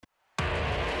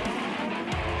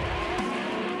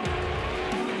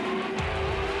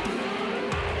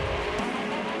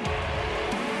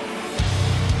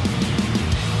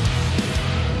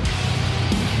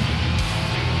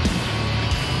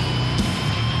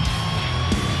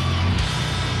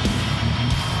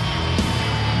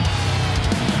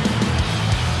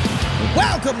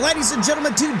Welcome, ladies and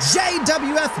gentlemen, to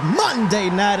JWF Monday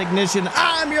Night Ignition.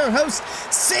 I'm your host,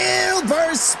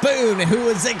 Silver Spoon, who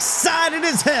is excited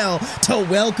as hell to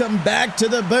welcome back to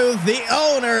the booth the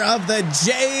owner of the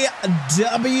JWF.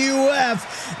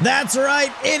 That's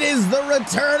right, it is the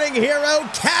returning hero,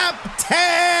 Captain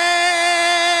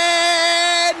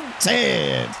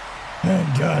Ted.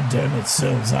 And goddamn it,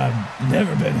 Sills, I've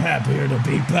never been happier to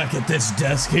be back at this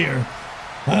desk here.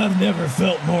 I've never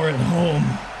felt more at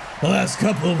home. The last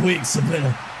couple of weeks have been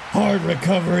a hard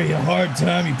recovery, a hard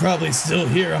time. You probably still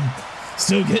hear I'm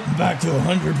still getting back to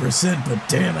 100%, but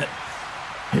damn it,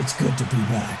 it's good to be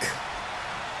back.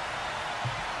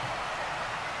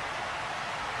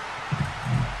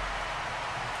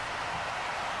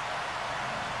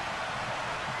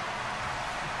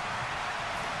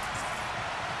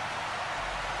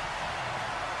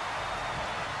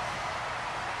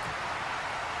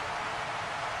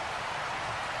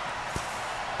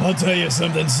 I'll tell you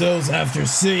something, Sills, after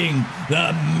seeing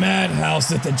the madhouse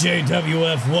that the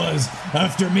JWF was,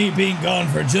 after me being gone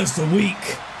for just a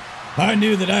week, I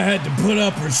knew that I had to put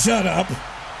up or shut up,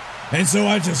 and so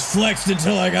I just flexed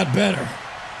until I got better.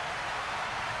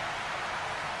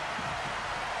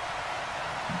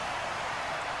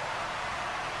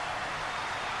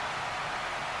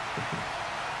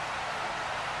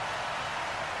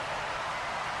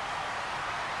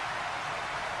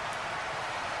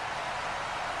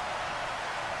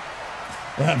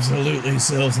 Absolutely,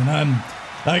 Sills, and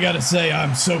I gotta say,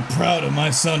 I'm so proud of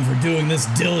my son for doing this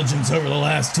diligence over the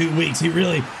last 2 weeks. He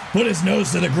really put his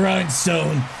nose to the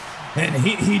grindstone, and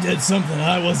he did something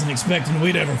I wasn't expecting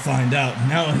we'd ever find out.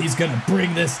 Now he's gonna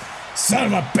bring this son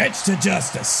of a bitch to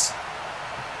justice.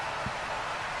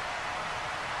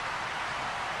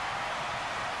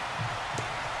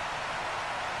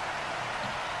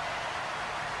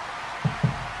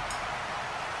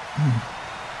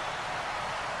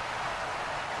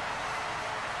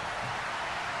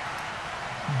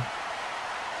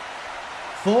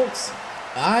 Folks,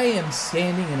 I am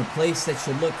standing in a place that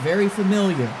should look very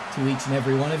familiar to each and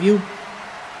every one of you.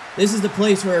 This is the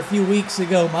place where a few weeks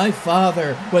ago my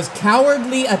father was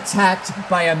cowardly attacked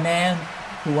by a man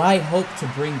who I hope to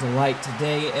bring to light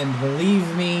today, and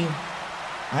believe me,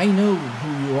 I know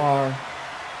who you are.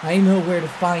 I know where to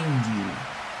find you.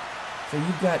 So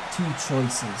you've got two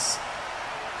choices.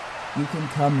 You can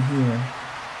come here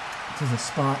to the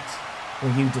spot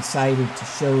where you decided to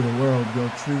show the world your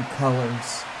true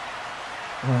colors,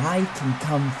 or I can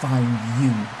come find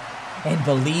you. And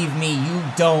believe me, you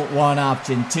don't want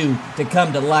option 2 to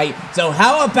come to light, so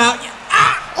how about you?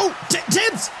 Ah! Oh,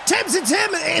 Tibbs, it's him.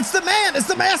 It's the man. It's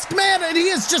the masked man, and he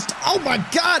is just, oh my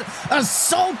God,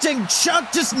 assaulting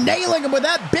Chuck, just nailing him with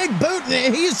that big boot,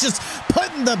 and he's just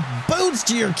putting the boots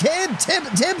to your kid.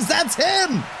 Tibbs, that's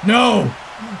him. No,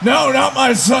 not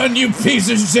my son, you piece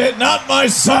of shit, not my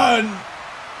son.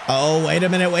 Oh, wait a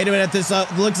minute. This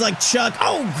looks like Chuck.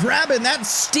 Oh, grabbing that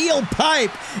steel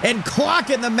pipe and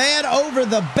clocking the man over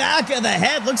the back of the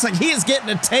head. Looks like he is getting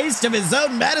a taste of his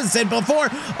own medicine before.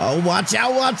 Oh, watch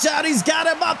out. He's got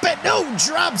him up and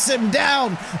drops him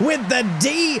down with the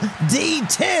DD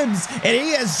Tibbs. And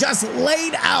he has just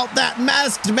laid out that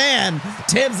masked man.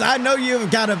 Tibbs, I know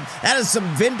that is some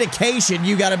vindication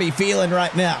you got to be feeling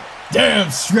right now.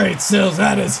 Damn straight, Sills.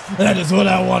 That is what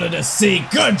I wanted to see.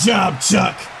 Good job,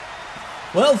 Chuck.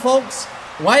 Well, folks,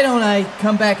 why don't I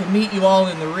come back and meet you all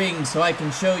in the ring so I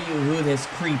can show you who this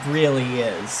creep really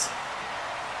is?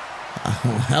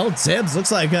 Well, Tibbs, looks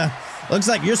like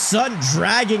your son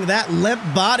dragging that limp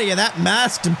body of that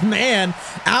masked man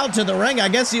out to the ring. I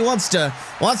guess he wants to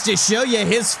show you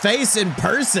his face in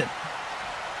person.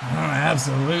 Oh,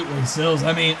 absolutely, Sills.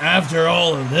 I mean, after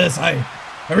all of this, I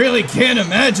really can't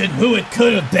imagine who it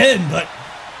could have been, but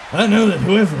I know that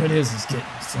whoever it is getting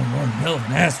some one hell of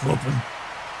an ass whooping.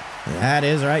 That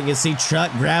is right. You see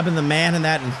Chuck grabbing the man in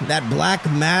that black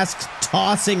mask,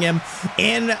 tossing him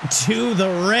into the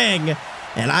ring.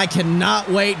 And I cannot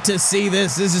wait to see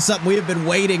this. This is something we have been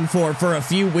waiting for a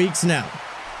few weeks now.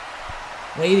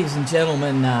 Ladies and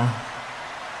gentlemen,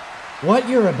 what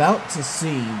you're about to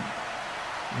see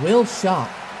will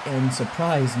shock and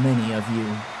surprise many of you.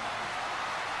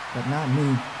 But not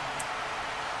me.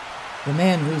 The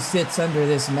man who sits under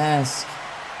this mask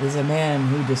is a man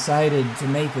who decided to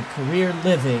make a career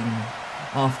living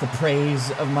off the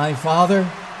praise of my father.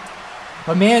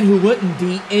 A man who wouldn't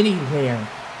be anywhere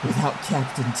without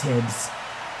Captain Tibbs.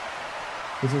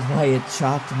 Which is why it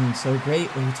shocked me so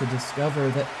greatly to discover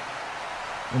that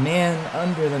the man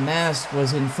under the mask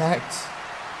was in fact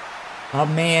a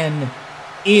man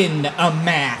in a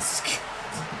mask.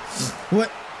 What?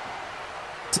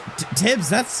 Tibbs,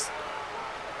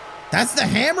 That's the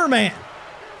Hammerman.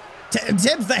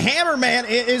 Tibbs, the Hammerman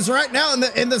is right now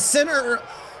in the center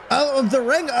of the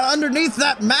ring underneath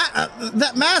that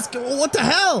mask. What the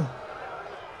hell?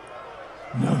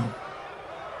 No.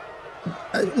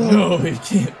 No, it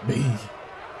can't be.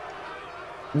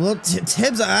 Well,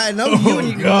 Tibbs, I know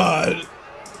God.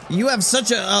 You have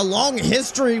such a long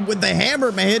history with the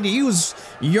Hammerman. He was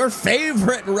your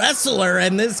favorite wrestler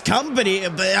in this company.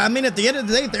 But, I mean, at the end of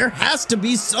the day, there has to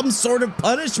be some sort of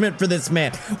punishment for this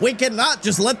man. We cannot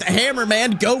just let the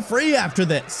Hammerman go free after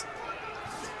this.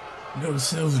 No,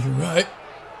 Sills, you're right.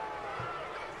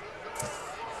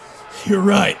 You're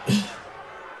right.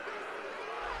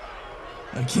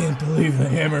 I can't believe the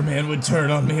Hammerman would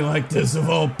turn on me like this of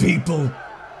all people.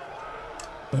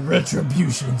 But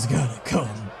retribution's gotta come.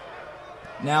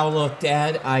 Now look,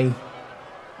 Dad, I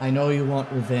know you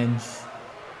want revenge.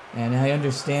 And I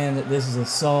understand that this is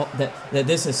that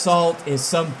this assault is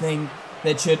something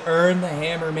that should earn the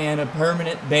Hammerman a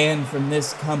permanent ban from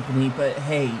this company, but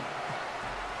hey,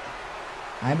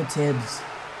 I'm a Tibbs.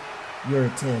 You're a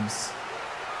Tibbs.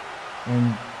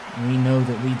 And we know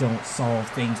that we don't solve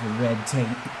things with red tape.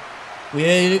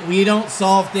 We don't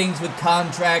solve things with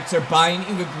contracts or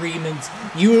binding agreements.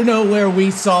 You know where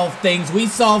we solve things. We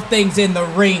solve things in the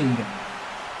ring.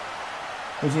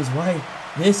 Which is why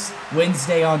this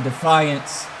Wednesday on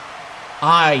Defiance,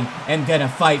 I am gonna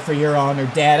fight for your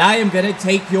honor, Dad. I am gonna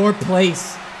take your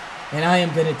place. And I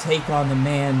am gonna take on the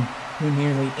man who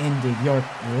nearly ended your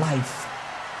life.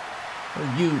 For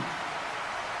you.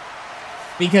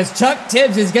 Because Chuck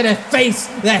Tibbs is gonna face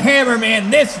the Hammerman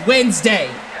this Wednesday.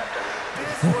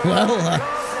 Well,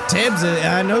 Tibbs,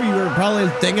 I know you were probably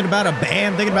thinking about a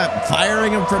ban, thinking about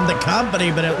firing him from the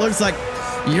company, but it looks like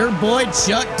your boy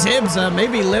Chuck Tibbs may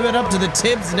be living up to the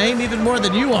Tibbs name even more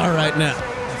than you are right now.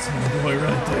 That's my boy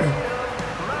right there.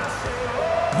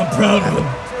 I'm proud of him.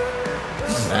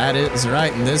 That is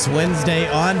right. And this Wednesday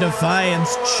on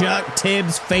Defiance, Chuck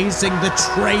Tibbs facing the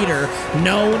traitor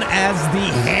known as the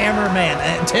Hammerman.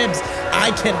 And Tibbs,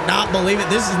 I cannot believe it.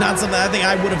 This is not something I think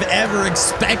I would have ever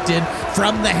expected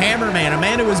from the Hammerman, a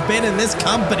man who has been in this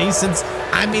company since,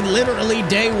 I mean, literally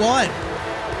day one.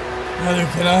 Neither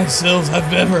can I, Sills. I've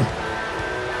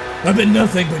been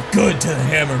nothing but good to the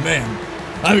Hammerman.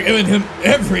 I've given him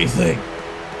everything.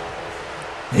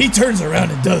 He turns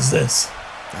around and does this.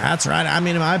 That's right. I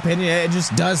mean, in my opinion, it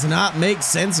just does not make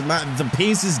sense. The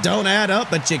pieces don't add up,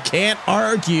 but you can't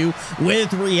argue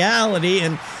with reality,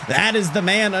 and that is the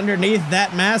man underneath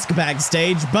that mask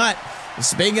backstage. But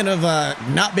speaking of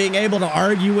not being able to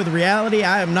argue with reality,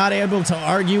 I am not able to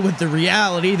argue with the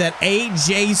reality that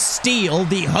AJ Steele,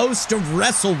 the host of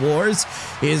Wrestle Wars,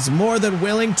 is more than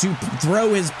willing to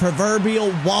throw his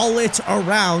proverbial wallet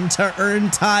around to earn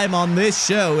time on this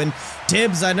show. And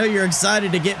Tibbs, I know you're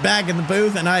excited to get back in the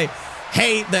booth, and I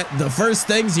hate that the first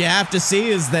things you have to see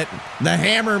is that the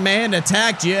Hammerman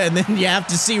attacked you, and then you have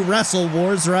to see Wrestle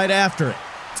Wars right after it.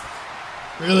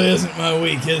 Really isn't my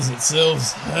week, is it,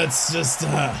 Sills? That's just,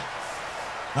 I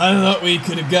thought we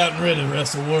could have gotten rid of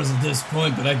Wrestle Wars at this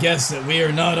point, but I guess that we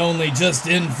are not only just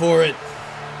in for it,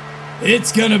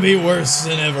 it's gonna be worse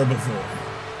than ever before.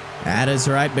 That is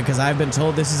right, because I've been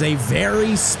told this is a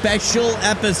very special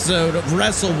episode of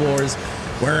Wrestle Wars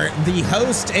where the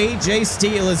host AJ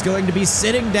Steele is going to be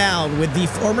sitting down with the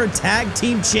former tag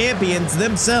team champions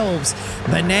themselves,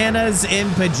 Bananas in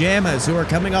Pajamas, who are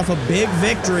coming off a big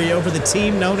victory over the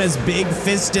team known as Big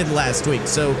Fisted last week.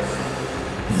 So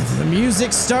the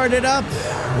music started up.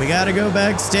 We got to go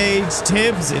backstage.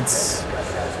 Tibbs, it's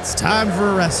time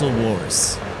for Wrestle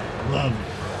Wars. Love it.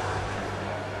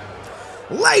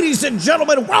 Ladies and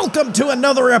gentlemen, welcome to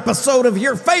another episode of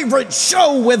your favorite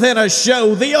show within a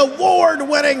show, the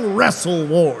award-winning Wrestle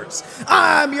Wars.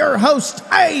 I'm your host,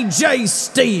 AJ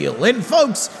Steele, and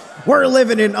folks, we're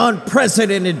living in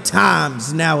unprecedented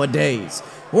times nowadays,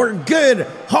 where good,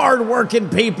 hard-working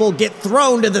people get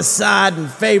thrown to the side in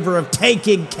favor of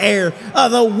taking care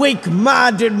of the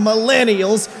weak-minded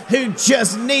millennials who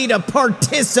just need a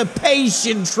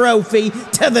participation trophy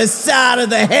to the side of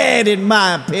the head, in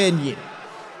my opinion.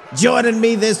 Joining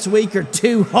me this week are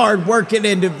two hard-working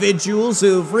individuals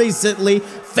who have recently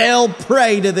fell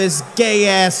prey to this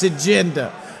gay-ass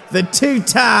agenda. The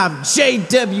two-time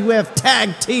JWF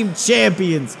Tag Team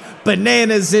Champions,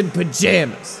 Bananas in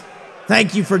Pajamas.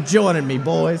 Thank you for joining me,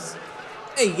 boys.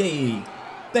 Hey,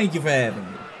 thank you for having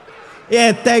me.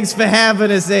 Yeah, thanks for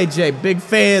having us, AJ. Big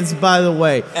fans, by the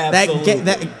way.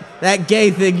 Absolutely. That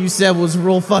gay thing you said was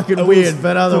real fucking weird,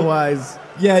 but otherwise...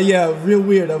 Yeah, real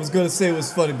weird. I was gonna say it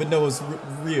was funny, but no, it's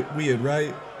weird,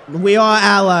 right? We are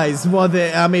allies,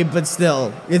 but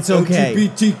still, it's okay.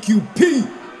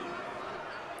 LGBTQP.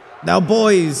 Now,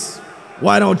 boys,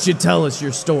 why don't you tell us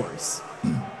your stories?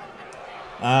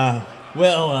 It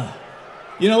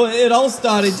all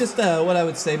started just, what I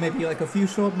would say, maybe like a few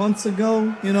short months ago,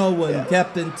 when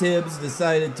Captain Tibbs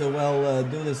decided to,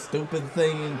 do this stupid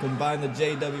thing and combine the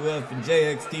JWF and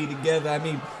JXT together. I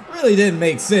mean, really didn't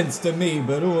make sense to me,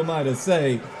 but who am I to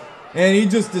say? And he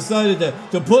just decided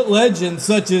to put legends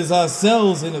such as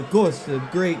ourselves and, of course, the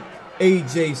great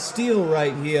AJ Styles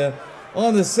right here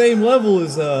on the same level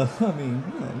as, for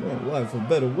a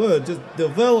better word, just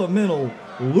developmental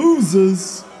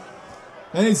losers.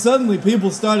 And suddenly people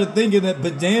started thinking that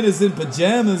bananas in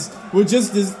pajamas were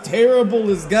just as terrible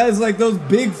as guys like those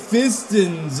Big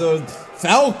Fistons or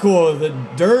Falcor, the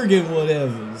Durgan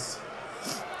whatevers.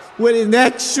 When in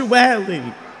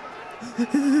actuality,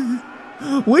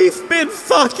 we've been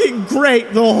fucking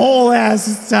great the whole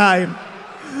ass time.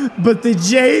 But the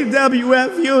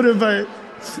JWF universe,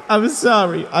 I'm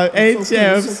sorry.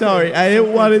 AJ, I'm sorry. I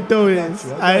didn't want to do this.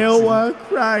 I don't want to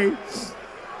cry.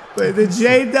 But the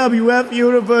JWF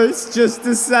universe just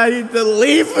decided to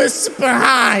leave us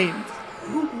behind.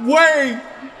 Way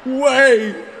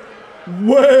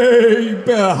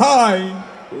behind.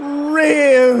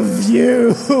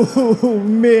 Rearview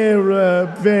mirror,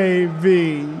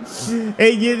 baby. And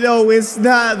it's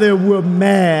not that we're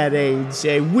mad,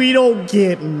 AJ. We don't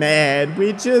get mad.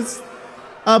 We're just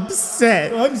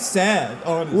upset. I'm sad,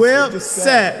 honestly. We're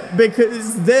upset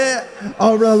because there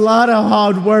are a lot of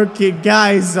hardworking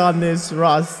guys on this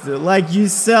roster, like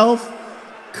yourself,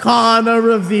 Connor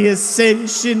of the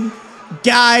Ascension,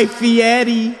 Guy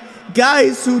Fieri,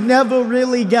 guys who never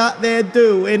really got their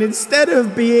due, and instead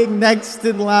of being next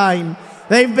in line,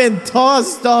 they've been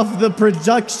tossed off the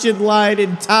production line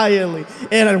entirely,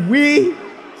 and we're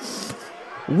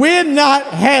not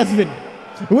having it.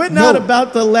 We're not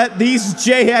about to let these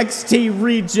JXT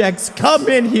rejects come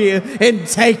in here and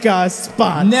take our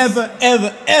spot. Never,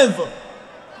 ever, ever.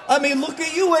 I mean, look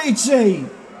at you, AJ.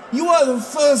 You are the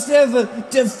first ever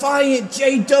Defiant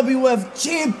JWF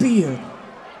champion.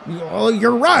 Oh,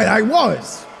 you're right, I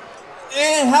was.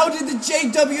 And how did the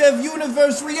JWF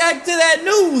universe react to that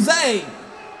news, eh?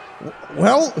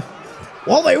 Well,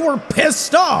 they were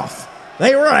pissed off.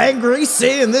 They were angry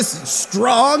seeing this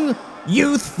strong,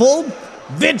 youthful,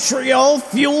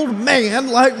 vitriol-fueled man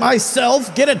like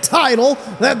myself get a title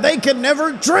that they could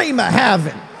never dream of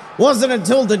having. Wasn't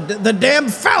until the damn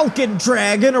Falcon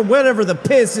Dragon, or whatever the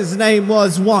piss his name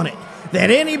was, won it,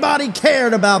 that anybody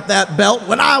cared about that belt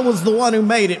when I was the one who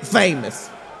made it famous.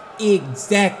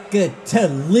 Exactly.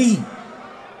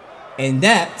 And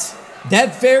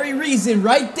that very reason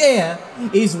right there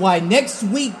is why next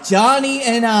week Johnny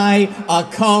and I are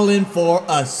calling for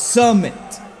a summit.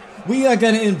 We are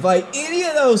going to invite any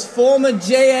of those former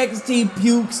JXT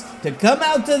pukes to come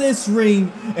out to this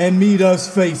ring and meet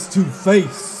us face to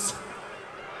face.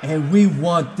 And we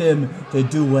want them to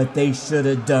do what they should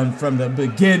have done from the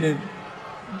beginning.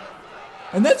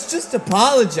 And that's just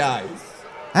apologize.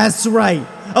 That's right.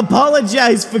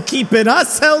 Apologize for keeping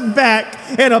us held back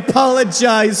and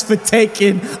apologize for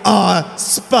taking our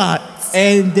spots.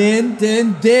 And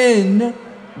then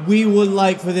we would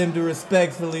like for them to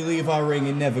respectfully leave our ring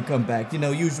and never come back.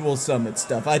 Usual summit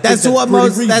stuff. That's what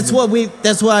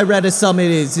I read a summit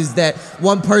is that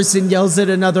one person yells at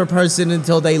another person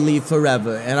until they leave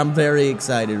forever. And I'm very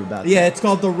excited about that. Yeah, it's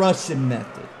called the Russian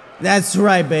method. That's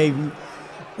right, baby.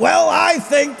 Well, I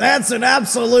think that's an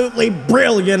absolutely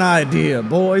brilliant idea,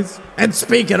 boys. And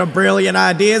speaking of brilliant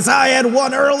ideas, I had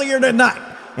one earlier tonight,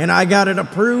 and I got it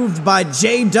approved by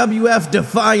JWF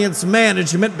Defiance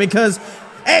Management because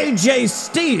AJ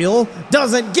Styles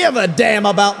doesn't give a damn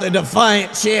about the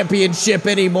Defiant Championship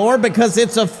anymore because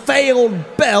it's a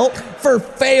failed belt for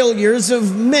failures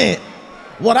of men.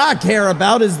 What I care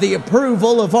about is the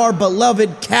approval of our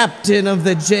beloved captain of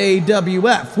the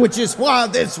JWF, which is why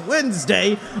this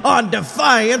Wednesday on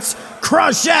Defiance,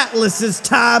 Crush Atlas's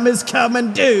time is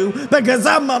coming due because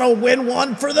I'm gonna win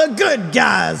one for the good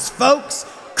guys, folks.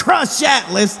 Crush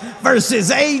Atlas versus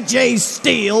AJ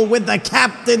Styles with the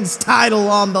captain's title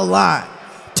on the line.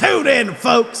 Tune in,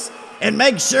 folks, and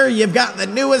make sure you've got the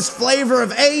newest flavor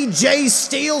of AJ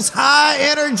Styles high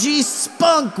energy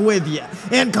spunk with you.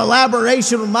 In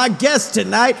collaboration with my guest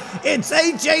tonight, it's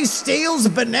AJ Styles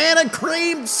Banana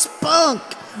Cream Spunk.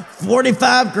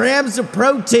 45 grams of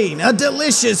protein, a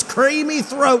delicious creamy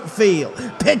throat feel.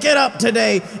 Pick it up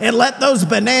today and let those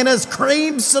bananas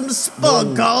cream some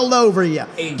spunk all over you.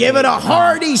 AJ, give it a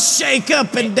hearty shake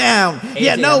up and down. AJ,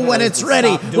 you know when it's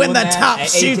ready, when the top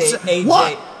shoots. AJ,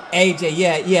 what?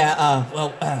 AJ,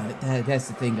 that's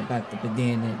the thing about the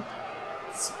banana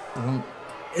spunk.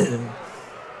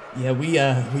 Yeah, we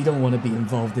don't want to be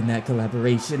involved in that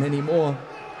collaboration anymore.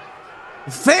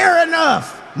 Fair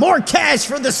enough. More cash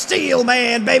for the Steel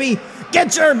Man, baby.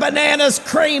 Get your bananas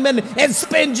creaming and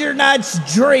spend your nights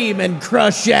dreaming,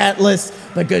 Crush Atlas,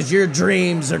 because your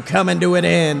dreams are coming to an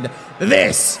end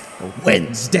this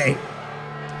Wednesday.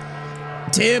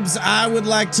 Tibbs, I would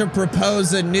like to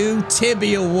propose a new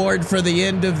Tibby Award for the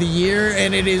end of the year,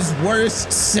 and it is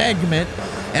Worst Segment.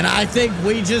 And I think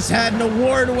we just had an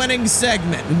award-winning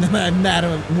segment in that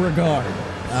regard.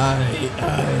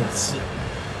 It's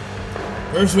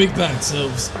first week back,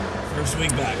 Silves. First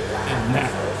week back, and now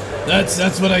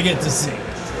that's what I get to see.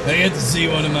 I get to see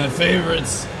one of my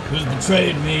favorites who's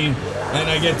betrayed me, and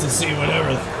I get to see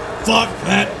whatever the fuck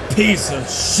that piece of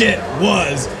shit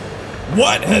was.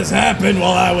 What has happened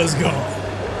while I was gone?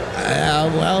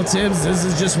 Well, Tibbs, this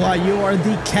is just why you are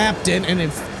the captain, and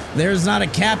if there's not a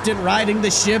captain riding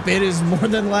the ship, it is more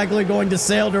than likely going to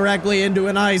sail directly into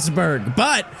an iceberg.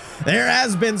 But there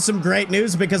has been some great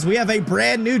news because we have a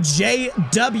brand new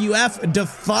JWF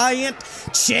Defiant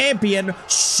champion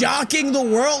shocking the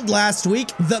world last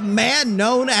week. The man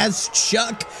known as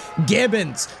Chuck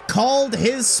Gibbons called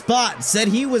his spot, said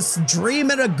he was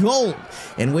dreaming of gold,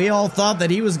 and we all thought that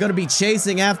he was going to be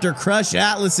chasing after Crush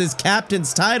Atlas's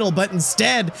captain's title, but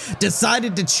instead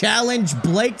decided to challenge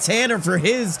Blake Tanner for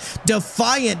his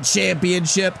Defiant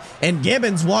championship, and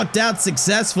Gibbons walked out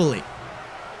successfully.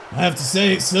 I have to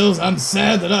say, Sills, I'm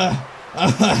sad that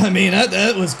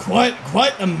that was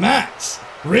quite a match.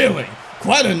 Really,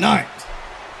 quite a night.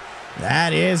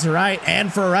 That is right,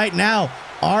 and for right now,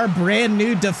 our brand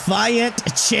new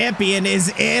Defiant champion is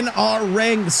in our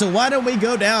ring, so why don't we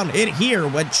go down and hear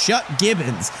what Chuck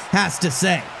Gibbons has to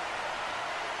say.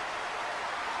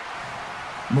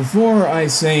 Before I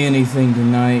say anything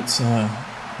tonight,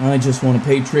 I just want to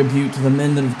pay tribute to the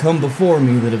men that have come before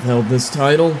me that have held this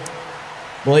title.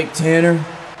 Blake Tanner,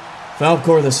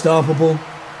 Falcor the Stoppable.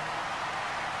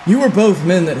 You were both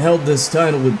men that held this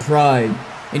title with pride,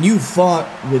 and you fought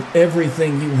with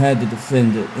everything you had to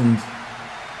defend it. And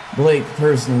Blake,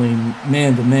 personally,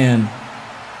 man to man,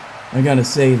 I gotta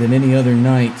say that any other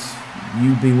night,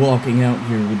 you'd be walking out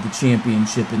here with the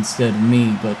championship instead of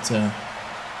me, but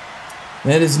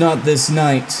that is not this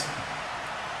night.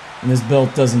 And this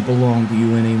belt doesn't belong to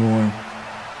you anymore.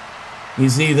 You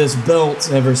see, this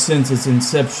belt, ever since its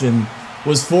inception,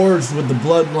 was forged with the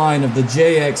bloodline of the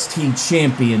JXT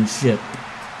Championship.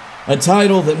 A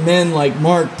title that men like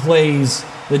Mark Plays,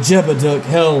 the Jebeduk,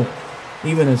 hell,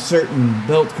 even a certain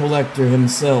belt collector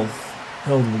himself,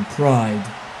 held with pride.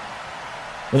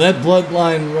 But that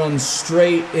bloodline runs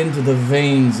straight into the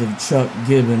veins of Chuck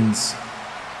Gibbons,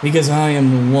 because I am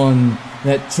the one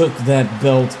that took that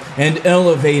belt and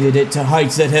elevated it to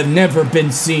heights that have never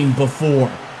been seen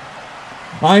before.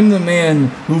 I'm the man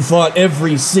who fought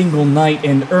every single night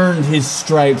and earned his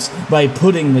stripes by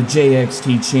putting the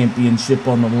JXT Championship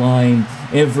on the line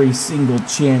every single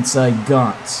chance I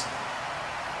got.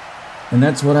 And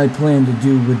that's what I plan to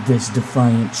do with this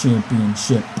Defiant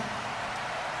Championship.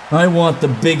 I want the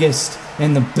biggest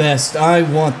and the best. I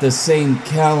want the same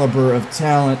caliber of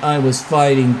talent I was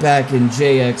fighting back in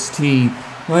JXT.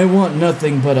 I want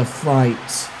nothing but a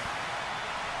fight.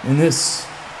 And this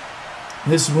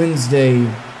Wednesday,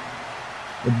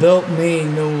 the belt may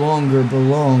no longer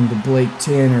belong to Blake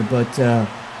Tanner, but I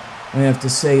have to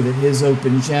say that his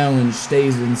open challenge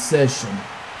stays in session.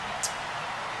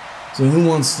 So who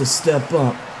wants to step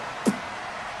up?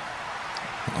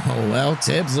 Oh, well,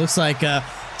 Tibbs, looks like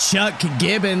Chuck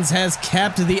Gibbons has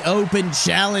kept the open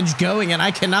challenge going, and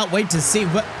I cannot wait to see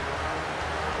what...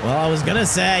 Well, I was going to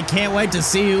say I can't wait to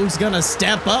see who's going to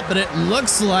step up, but it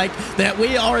looks like that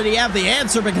we already have the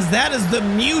answer, because that is the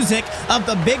music of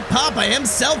the Big Papa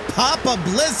himself. Papa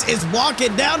Bliss is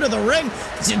walking down to the ring.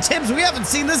 Tibbs, we haven't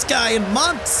seen this guy in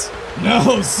months.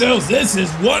 No, Sills, this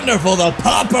is wonderful. The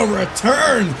Papa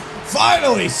returned.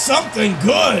 Finally, something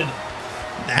good.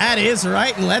 That is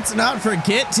right, and let's not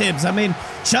forget, Tibbs. I mean,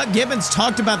 Chuck Gibbons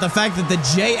talked about the fact that the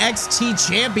JXT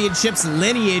Championship's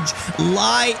lineage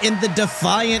lie in the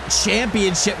Defiant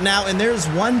Championship now, and there's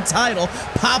one title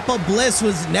Papa Bliss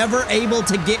was never able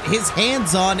to get his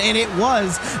hands on, and it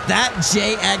was that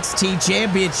JXT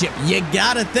Championship. You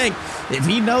gotta think, if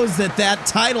he knows that that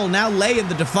title now lay in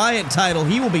the Defiant title,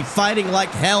 he will be fighting like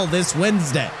hell this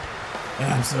Wednesday.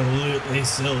 Absolutely,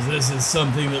 Sills. This is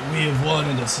something that we have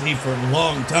wanted to see for a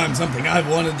long time, something I've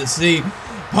wanted to see.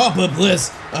 Papa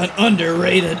Bliss, an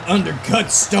underrated,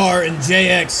 undercut star in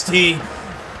JXT.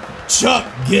 Chuck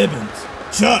Gibbons.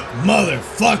 Chuck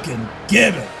motherfucking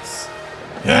Gibbons.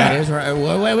 That is right.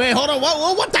 Wait, hold on.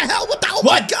 What the hell? Oh,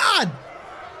 my God!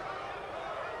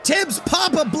 Tibbs,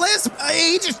 Papa Bliss,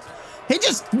 he just He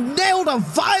just nailed a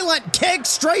violent kick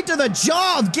straight to the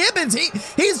jaw of Gibbons.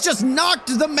 He's just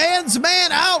knocked the man's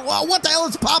man out. Well, what the hell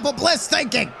is Papa Bliss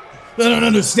thinking? I don't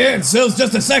understand, Sills.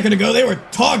 Just a second ago, they were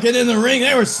talking in the ring.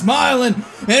 They were smiling.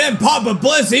 And then Papa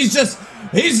Bliss,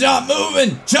 he's not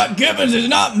moving. Chuck Gibbons is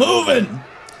not moving.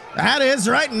 That is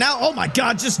right now. Oh my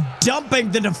God, just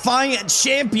dumping the Defiant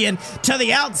champion to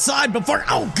the outside before,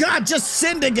 oh God, just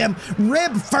sending him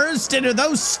rib first into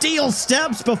those steel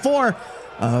steps before.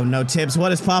 Oh no, Tibbs,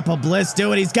 what is Papa Bliss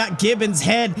doing? He's got Gibbons'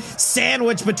 head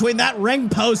sandwiched between that ring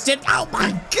post and, oh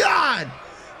my God!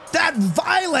 That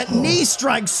violent knee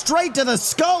strike straight to the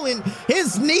skull, and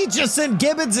his knee just sent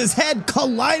Gibbons' head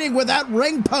colliding with that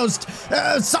ring post.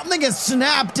 Something has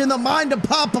snapped in the mind of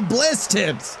Papa Bliss,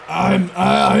 Tibbs.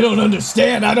 I don't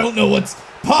understand. I don't know what's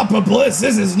Papa Bliss.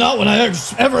 This is not what I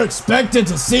ever expected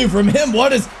to see from him.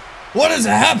 What is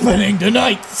happening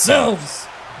tonight, Sills?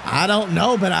 I don't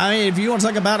know, but I mean, if you want to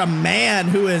talk about a man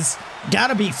who has got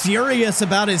to be furious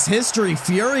about his history,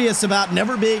 furious about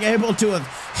never being able to have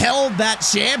held that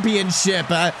championship,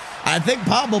 I think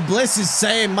Papa Bliss is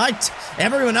saying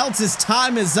everyone else's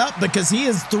time is up because he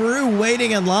is through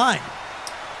waiting in line.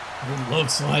 It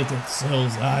looks like it,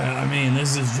 Sills. I mean,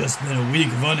 this has just been a week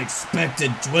of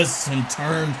unexpected twists and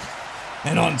turns.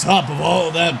 And on top of all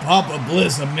of that, Papa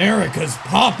Bliss, America's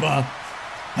Papa,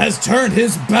 has turned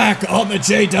his back on the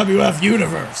JWF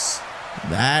universe.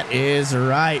 That is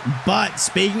right. But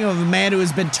speaking of a man who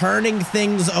has been turning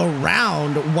things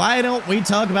around, why don't we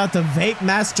talk about the Vape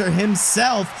Master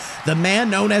himself, the man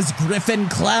known as Griffin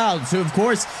Clouds, who of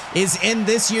course is in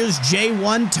this year's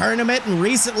J1 tournament and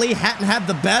recently hadn't had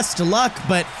the best luck,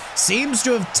 but seems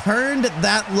to have turned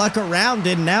that luck around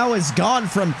and now has gone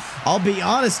from, I'll be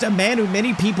honest, a man who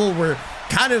many people were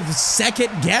kind of second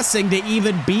guessing to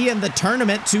even be in the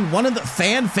tournament to one of the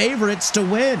fan favorites to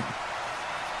win.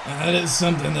 That is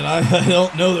something that I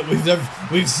don't know that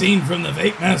we've seen from the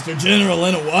Vape Master General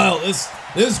in a while.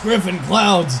 This Griffin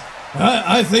Clouds,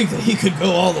 I think that he could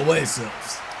go all the way,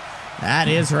 Sills. That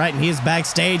is right, and he is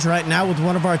backstage right now with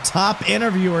one of our top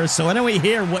interviewers. So why don't we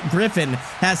hear what Griffin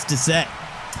has to say?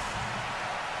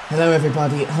 Hello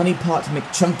everybody, Honeypot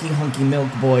McChunky Hunky Milk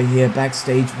Boy here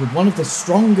backstage with one of the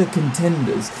stronger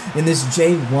contenders in this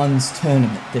J1's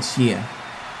tournament this year,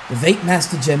 the Vape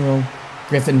Master General,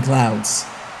 Griffin Clouds.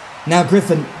 Now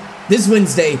Griffin, this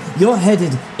Wednesday you're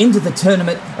headed into the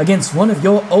tournament against one of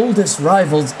your oldest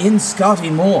rivals in Scotty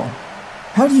Moore.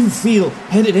 How do you feel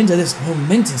headed into this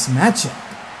momentous matchup?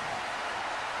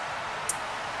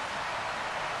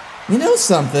 You know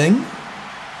something?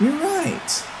 You're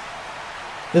right.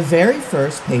 The very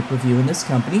first pay-per-view in this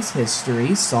company's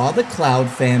history saw the Cloud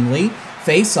family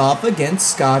face off against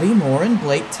Scotty Moore and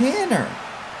Blake Tanner.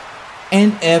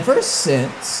 And ever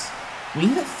since, we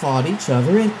have fought each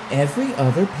other in every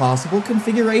other possible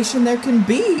configuration there can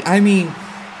be. I mean,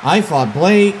 I fought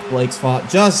Blake, Blake's fought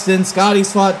Justin,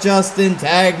 Scotty's fought Justin,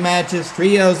 tag matches,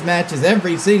 trios matches,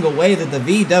 every single way that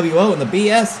the VWO and the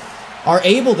BS are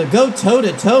able to go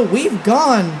toe-to-toe. We've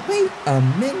gone, wait a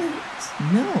minute,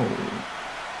 no.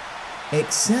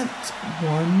 Except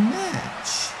one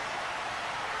match.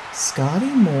 Scotty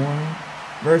Moore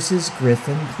versus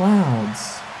Griffin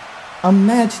Clouds. A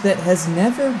match that has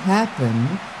never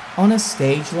happened on a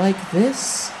stage like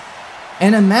this.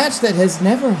 And a match that has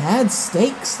never had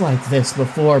stakes like this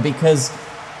before, because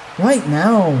right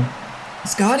now,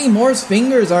 Scotty Moore's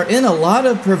fingers are in a lot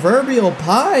of proverbial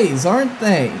pies, aren't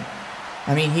they?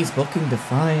 I mean, he's booking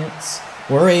Defiance,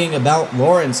 worrying about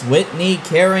Lawrence Whitney,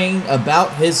 caring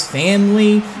about his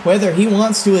family, whether he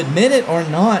wants to admit it or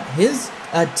not. His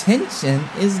attention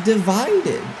is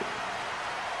divided.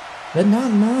 But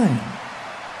not mine.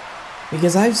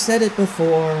 Because I've said it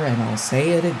before, and I'll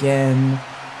say it again.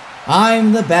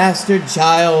 I'm the bastard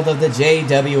child of the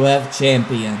JWF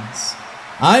champions.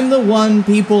 I'm the one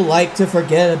people like to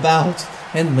forget about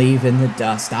and leave in the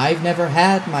dust. I've never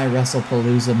had my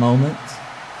WrestlePalooza moment.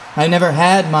 I never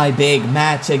had my big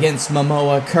match against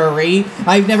Momoa Curry.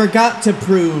 I've never got to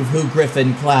prove who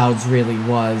Griffin Clouds really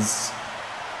was.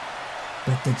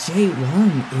 But the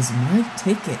J1 is my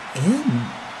ticket in.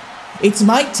 It's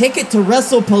my ticket to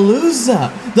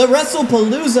WrestlePalooza. The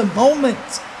WrestlePalooza moment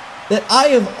that I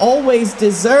have always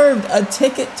deserved. A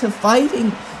ticket to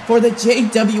fighting for the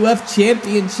JWF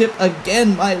Championship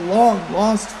again, my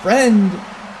long-lost friend.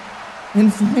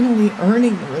 And finally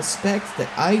earning the respect that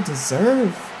I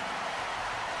deserve.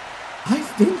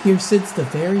 I've been here since the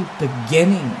very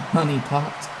beginning,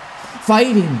 Honeypot.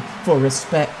 Fighting for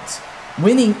respect.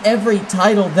 Winning every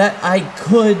title that I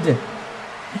could.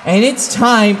 And it's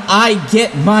time I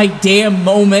get my damn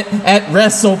moment at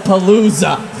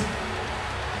WrestlePalooza.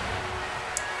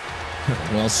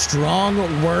 Well,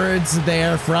 strong words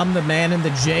there from the man in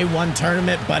the J1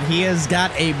 tournament, but he has got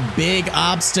a big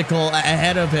obstacle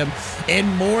ahead of him in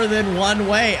more than one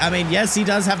way. I mean, yes, he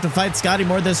does have to fight Scotty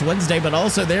Moore this Wednesday, but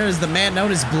also there is the man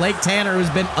known as Blake Tanner, who's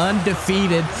been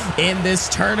undefeated in this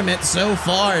tournament so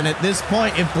far. And at this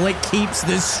point, if Blake keeps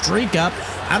this streak up,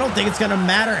 I don't think it's going to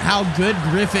matter how good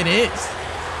Griffin is.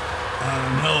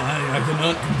 No, I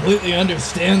cannot completely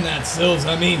understand that, Sills.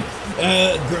 I mean,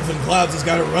 Griffin Clouds has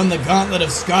got to run the gauntlet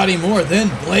of Scotty Moore, then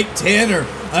Blake Tanner.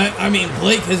 I mean,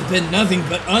 Blake has been nothing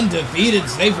but undefeated,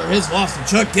 save for his loss to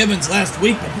Chuck Gibbons last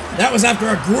week. But that was after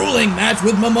a grueling match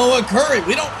with Momoa Curry.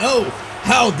 We don't know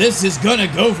how this is going to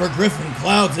go for Griffin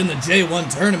Clouds in the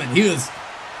J1 tournament. He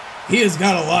has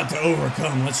got a lot to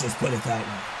overcome, let's just put it that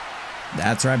way.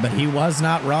 That's right, but he was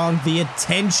not wrong. The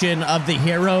attention of the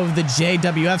hero of the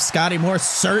JWF, Scotty Moore,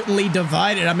 certainly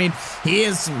divided. I mean, he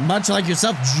is, much like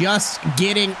yourself, just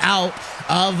getting out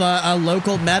of a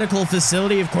local medical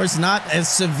facility. Of course, not as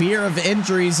severe of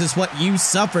injuries as what you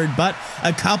suffered, but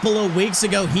a couple of weeks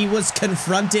ago, he was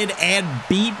confronted and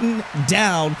beaten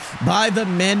down by the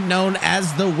men known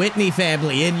as the Whitney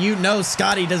family. And you know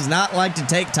Scotty does not like to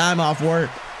take time off work.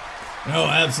 No,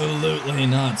 absolutely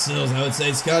not, Sills. I would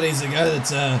say Scotty's the guy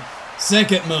that's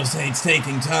second most hates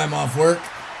taking time off work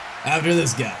after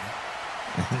this guy.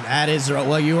 That is right.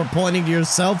 Well, you were pointing to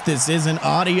yourself. This is an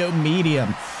audio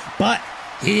medium. But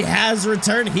he has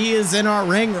returned. He is in our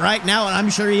ring right now, and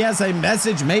I'm sure he has a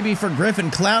message maybe for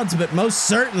Griffin Clouds, but most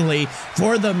certainly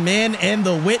for the men in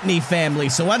the Whitney family.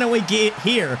 So why don't we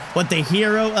hear what the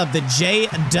hero of the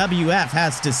JWF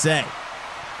has to say.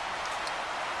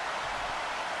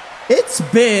 It's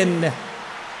been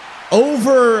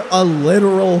over a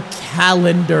literal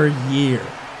calendar year.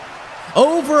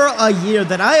 Over a year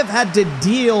that I have had to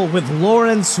deal with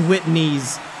Lawrence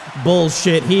Whitney's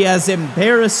bullshit. He has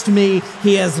embarrassed me.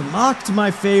 He has mocked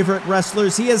my favorite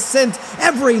wrestlers. He has sent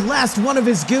every last one of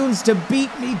his goons to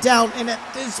beat me down. And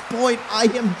at this point, I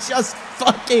am just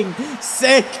fucking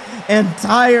sick and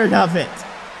tired of it.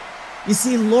 You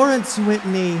see, Lawrence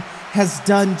Whitney has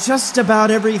done just about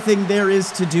everything there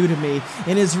is to do to me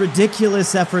in his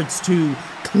ridiculous efforts to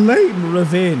claim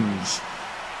revenge.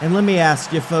 And let me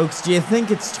ask you folks, do you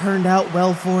think it's turned out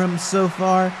well for him so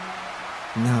far?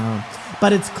 No.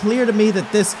 But it's clear to me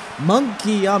that this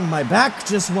monkey on my back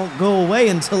just won't go away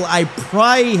until I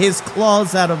pry his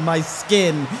claws out of my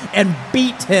skin and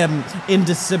beat him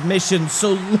into submission.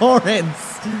 So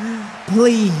Lawrence,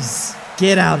 please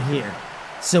get out here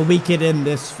so we can end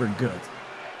this for good.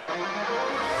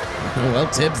 Well,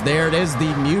 Tibbs, there it is,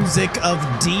 the music of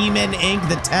Demon Inc.,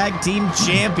 the tag team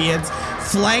champions,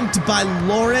 flanked by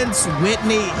Lawrence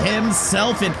Whitney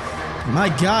himself. And my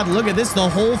God, look at this, the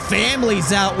whole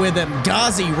family's out with him.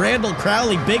 Ghazi, Randall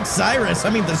Crowley, Big Cyrus. I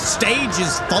mean, the stage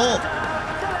is full.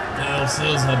 Now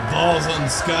Sills had balls on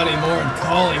Scotty Moore and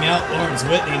calling out Lawrence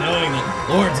Whitney, knowing that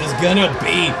Lawrence is gonna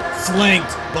be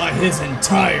flanked by his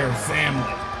entire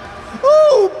family.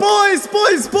 Oh, boys,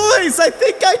 I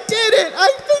think I did it.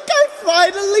 I think I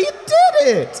finally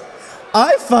did it.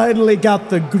 I finally got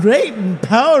the great and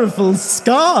powerful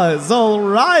Scars all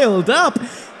riled up.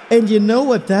 And you know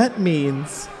what that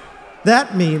means?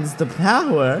 That means the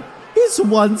power is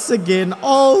once again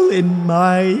all in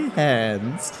my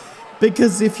hands.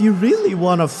 Because if you really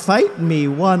want to fight me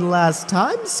one last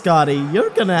time, Scotty, you're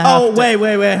gonna have to... Oh,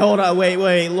 wait, hold on,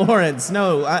 wait, Lawrence,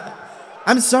 no,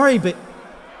 I'm sorry, but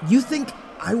you think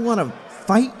I want to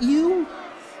fight you?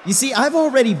 You see, I've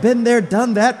already been there,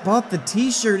 done that, bought the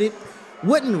t-shirt. It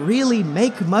wouldn't really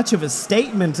make much of a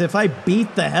statement if I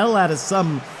beat the hell out of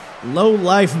some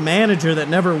low-life manager that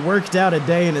never worked out a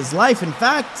day in his life. In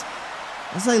fact,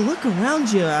 as I look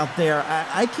around you out there,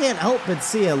 I can't help but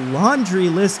see a laundry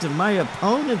list of my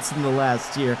opponents in the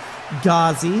last year.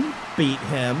 Ghazi, beat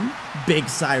him. Big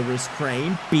Cyrus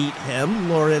Crane, beat him.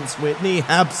 Lawrence Whitney,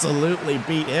 absolutely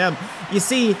beat him. You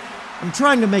see, I'm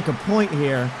trying to make a point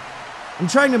here. I'm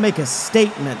trying to make a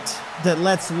statement that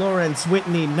lets Lawrence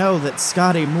Whitney know that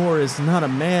Scotty Moore is not a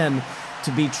man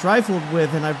to be trifled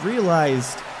with, and I've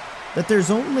realized that there's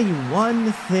only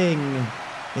one thing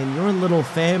in your little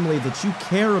family that you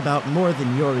care about more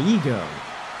than your ego.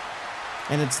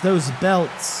 And it's those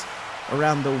belts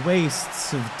around the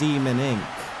waists of Demon Inc.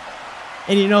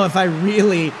 And you know, if I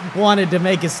really wanted to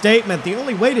make a statement, the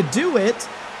only way to do it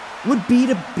would be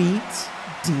to beat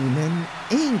Demon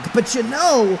Inc. But you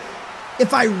know,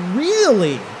 if I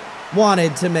really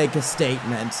wanted to make a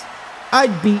statement,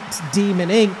 I'd beat Demon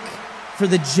Inc. for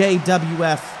the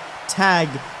JWF Tag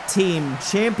Team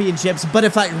Championships. But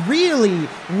if I really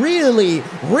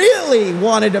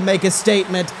wanted to make a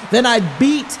statement, then I'd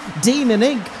beat Demon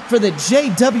Inc. for the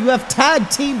JWF Tag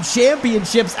Team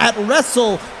Championships at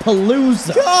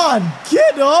WrestlePalooza. God,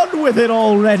 get on with it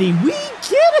already. We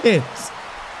get it.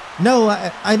 No,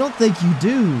 I don't think you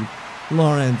do,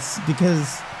 Lawrence,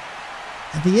 because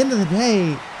at the end of the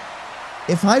day,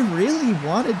 if I really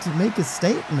wanted to make a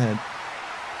statement,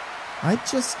 I'd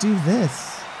just do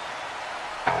this.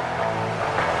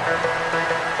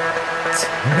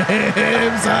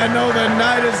 Tibbs, I know the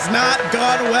night has not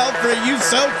gone well for you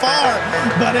so far,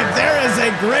 but if there is a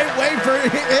great way for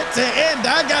it to end,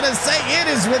 I gotta say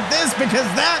it is with this, because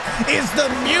that is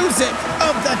the music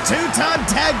of the two-time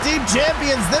tag team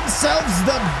champions themselves,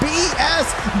 the BS.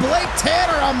 Blake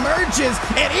Tanner emerges,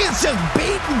 and he's just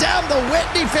beating down the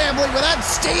Whitney family with that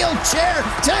steel chair.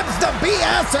 Tibbs, the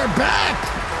BS are back.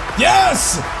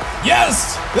 Yes!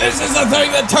 Yes! This is the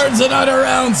thing that turns the night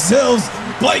around, Sills.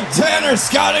 Blake Tanner,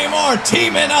 Scotty Moore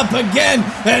teaming up again,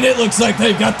 and it looks like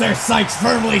they've got their sights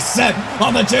firmly set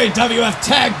on the JWF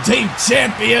Tag Team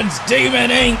Champions, Demon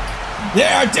Inc. They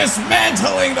are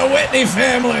dismantling the Whitney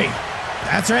family.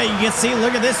 That's right, you can see,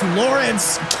 look at this,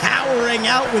 Lawrence cowering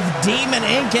out with Demon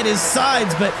Inc. at his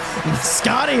sides, but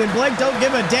Scotty and Blake don't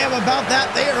give a damn about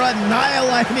that. They are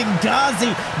annihilating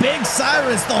Ghazi, Big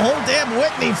Cyrus, the whole damn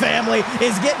Whitney family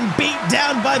is getting beat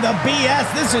down by the BS.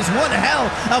 This is one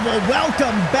hell of a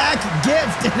welcome back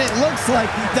gift, and it looks like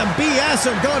the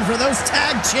BS are going for those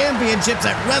tag championships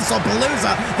at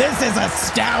WrestlePalooza. This is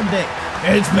astounding.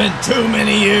 It's been too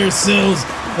many years, Sills.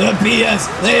 The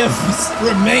BS, they have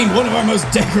remained one of our most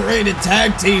decorated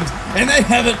tag teams, and they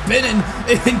haven't been in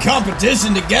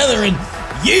competition together in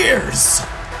years.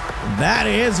 That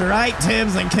is right,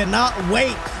 Tibbs, and cannot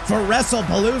wait for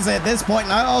WrestlePalooza at this point.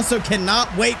 And I also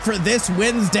cannot wait for this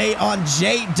Wednesday on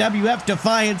JWF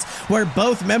Defiance, where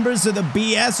both members of the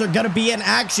BS are going to be in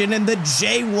action in the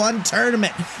J1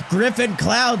 tournament. Griffin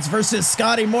Clouds versus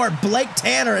Scotty Moore. Blake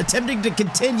Tanner attempting to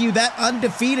continue that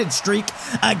undefeated streak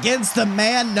against the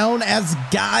man known as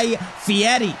Guy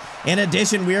Fieri. In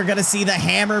addition, we are going to see the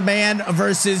Hammerman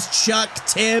versus Chuck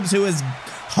Tibbs, who is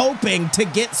hoping to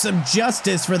get some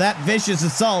justice for that vicious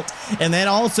assault. And then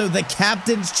also the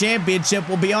Captain's Championship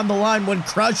will be on the line when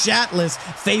Crush Atlas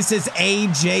faces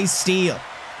AJ Styles.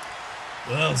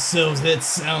 Well, Sills, it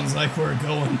sounds like we're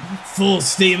going full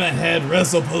steam ahead.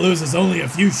 WrestlePalooza is only a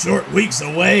few short weeks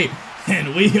away,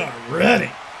 and we are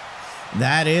ready.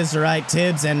 That is right,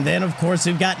 Tibbs. And then, of course,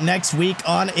 we've got next week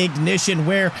on Ignition,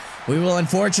 where we will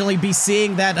unfortunately be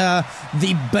seeing that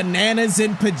the Bananas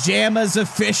in Pajamas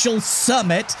official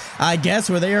summit, I guess,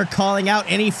 where they are calling out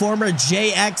any former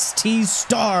JXT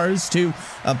stars to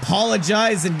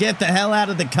apologize and get the hell out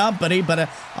of the company. But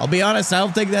I'll be honest, I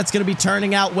don't think that's going to be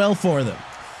turning out well for them.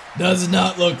 Does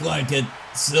not look like it.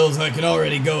 Sills, I can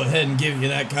already go ahead and give you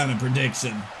that kind of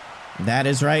prediction. That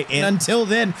is right. And until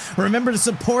then, remember to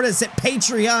support us at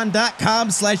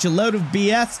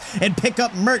patreon.com/aloadofbs and pick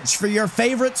up merch for your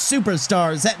favorite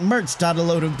superstars at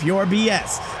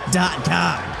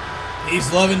merch.aloadofpurebs.com.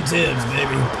 Peace, love, and Tibbs,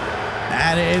 baby.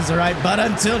 That is right. But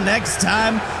until next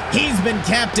time, he's been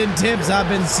Captain Tibbs, I've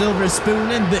been Silver Spoon,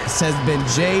 and this has been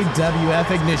JWF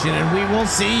Ignition, and we will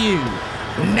see you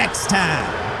next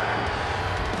time.